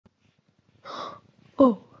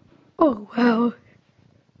Oh, oh, wow.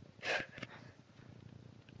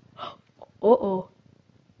 Uh-oh.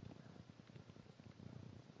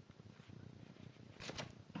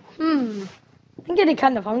 I'm getting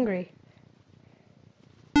kind of hungry.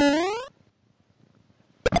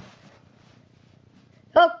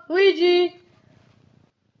 Oh, Luigi!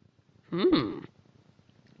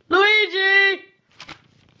 Luigi!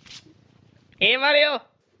 Hey, Mario.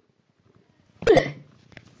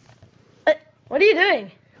 What are you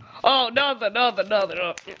doing? Oh, nothing.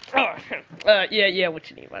 Yeah, what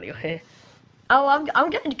you need, Mario? Oh, I'm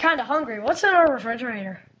getting kind of hungry. What's in our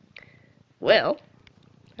refrigerator? Well,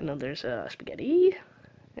 I know there's spaghetti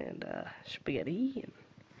and spaghetti.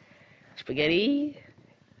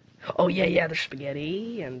 Oh yeah, there's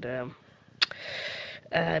spaghetti and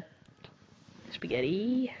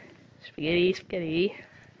spaghetti.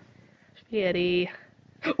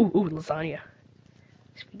 Ooh, lasagna.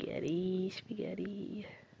 Spaghetti.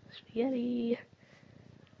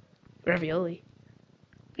 Ravioli.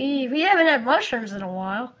 We haven't had mushrooms in a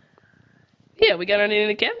while. Yeah, we got any in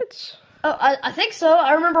the cabinets? Oh, I think so.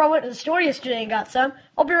 I remember I went to the store yesterday and got some.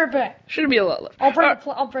 I'll be right back. Should be a lot left.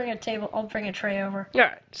 I'll bring a table. I'll bring a tray over. All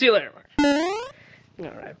right, see you later, Mark.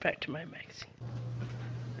 All right, back to my magazine.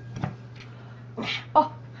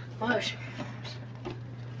 Oh, mushrooms.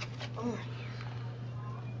 Oh.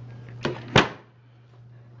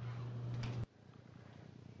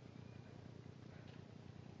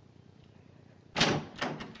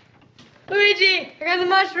 Luigi, I got the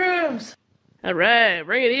mushrooms. All right,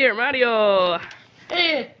 bring it here, Mario.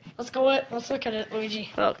 Hey, let's look at it, Luigi.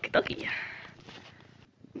 Oh, Kentucky.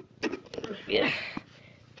 Yeah.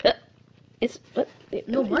 It's what?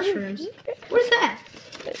 No mushrooms. What is that?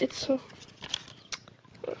 It's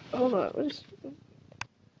hold on. What is?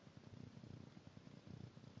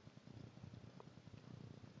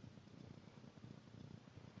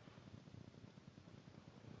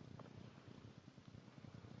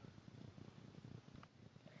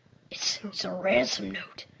 It's a ransom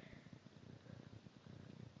note.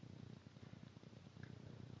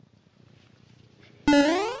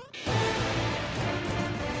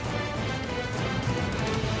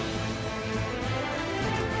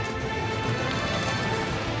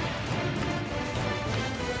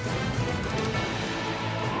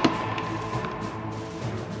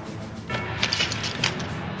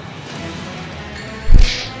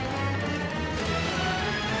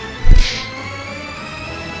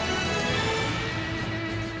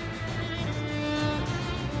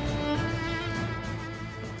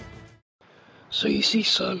 So you see,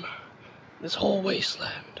 son, this whole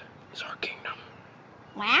wasteland is our kingdom.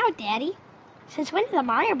 Wow, Daddy. Since when did the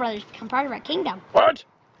Mario Brothers become part of our kingdom? What?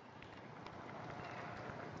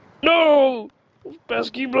 No!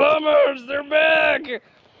 Pesky Plumbers, they're back!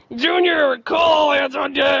 Junior, Cole, hands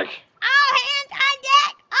on deck! All hands on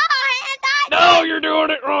deck! All hands on deck! No, you're doing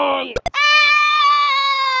it wrong!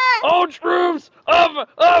 Ah! All troops, up!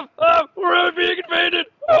 We're being invaded!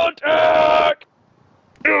 Attack!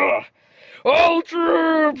 Ugh. All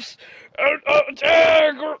troops,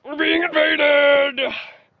 attack! We're being invaded!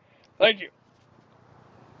 Thank you.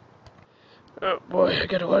 Oh boy, I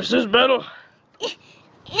gotta watch this battle. Daddy,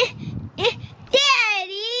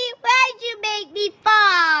 why'd you make me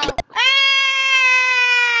fall?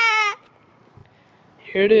 Ah!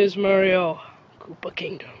 Here it is, Mario. Koopa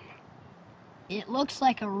Kingdom. It looks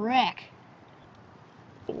like a wreck.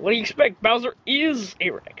 What do you expect? Bowser is a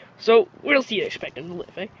wreck. So, what else do you expect him to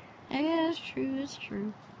live, eh? Yeah, it's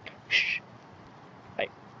true. Shh. I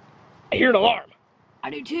hear an alarm. I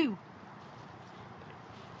do too.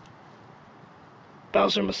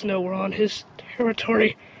 Bowser must know we're on his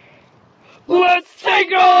territory. Let's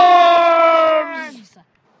take arms!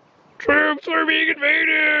 Troops are being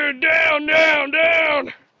invaded! Down!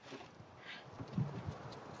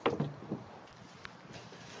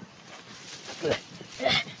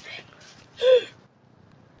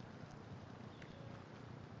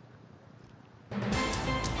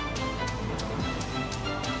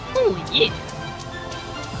 Oh yeah!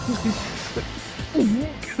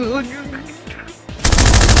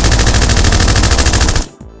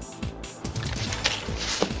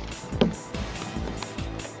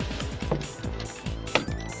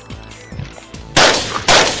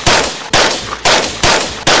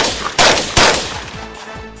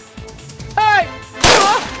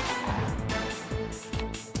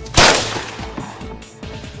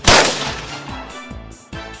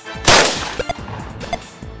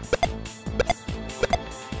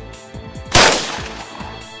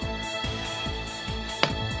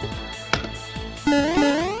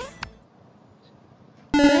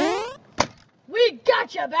 We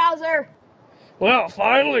gotcha, Bowser! Well,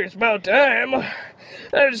 finally, it's about time.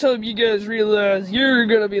 I just hope you guys realize you're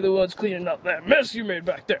gonna be the ones cleaning up that mess you made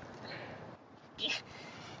back there.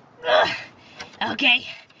 Okay,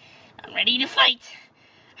 I'm ready to fight.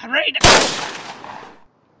 I'm ready to...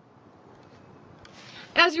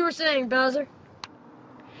 As you were saying, Bowser.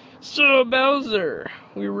 So, Bowser,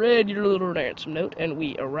 we read your little ransom note, and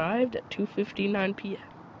we arrived at 2:59 p.m.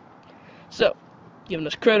 So, giving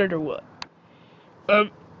us credit or what?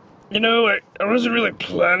 You know, I wasn't really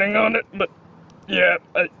planning on it, but yeah,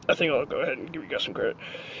 I think I'll go ahead and give you guys some credit.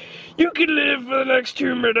 You can live for the next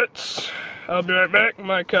 2 minutes. I'll be right back.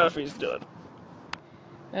 My coffee's done.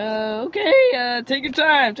 Okay, take your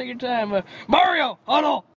time, Mario,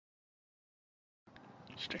 huddle!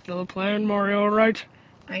 Stick to the plan, Mario, alright?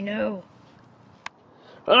 I know.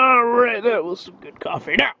 Alright, that was some good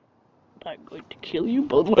coffee. Now, I'm going to kill you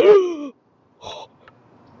both.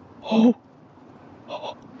 Oh.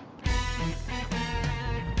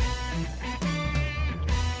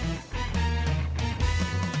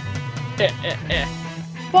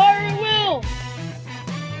 Fire at will!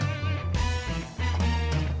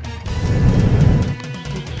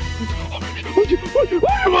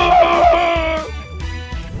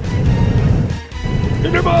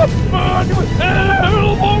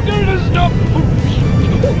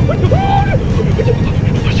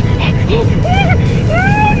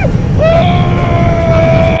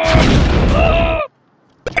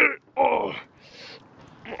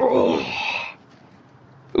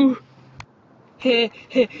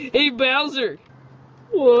 Hey, Bowser.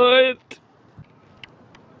 What?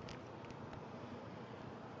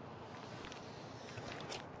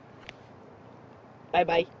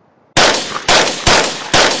 Bye-bye.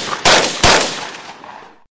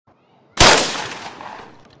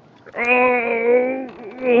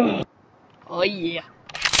 Oh yeah.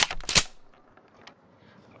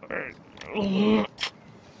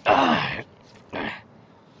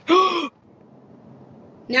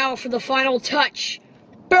 Now for the final touch.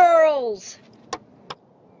 Barrels!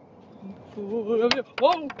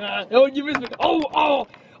 Oh, you missed me. Oh,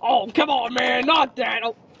 come on, man, not that.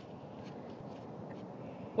 Oh.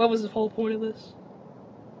 What was the whole point of this?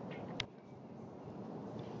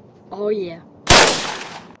 Oh yeah.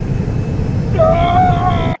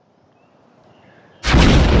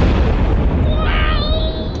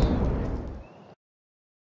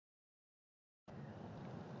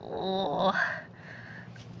 Oh.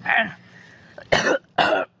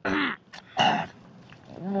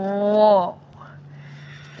 Whoa.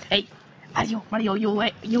 Hey, Mario,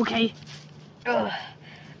 you okay?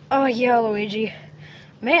 Oh yeah, Luigi.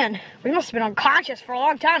 Man, we must have been unconscious for a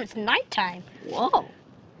long time. It's nighttime. Whoa.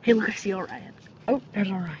 Hey, look, I see Orion. Oh, there's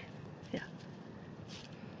Orion. Yeah.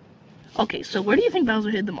 Okay, so where do you think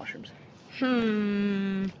Bowser hid the mushrooms?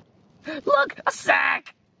 Look, a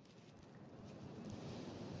sack!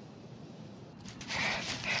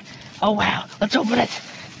 Oh, wow. Let's open it.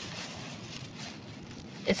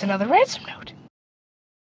 It's another ransom note.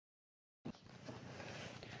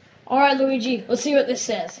 Alright, Luigi, let's see what this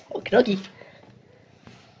says. Okie dokie.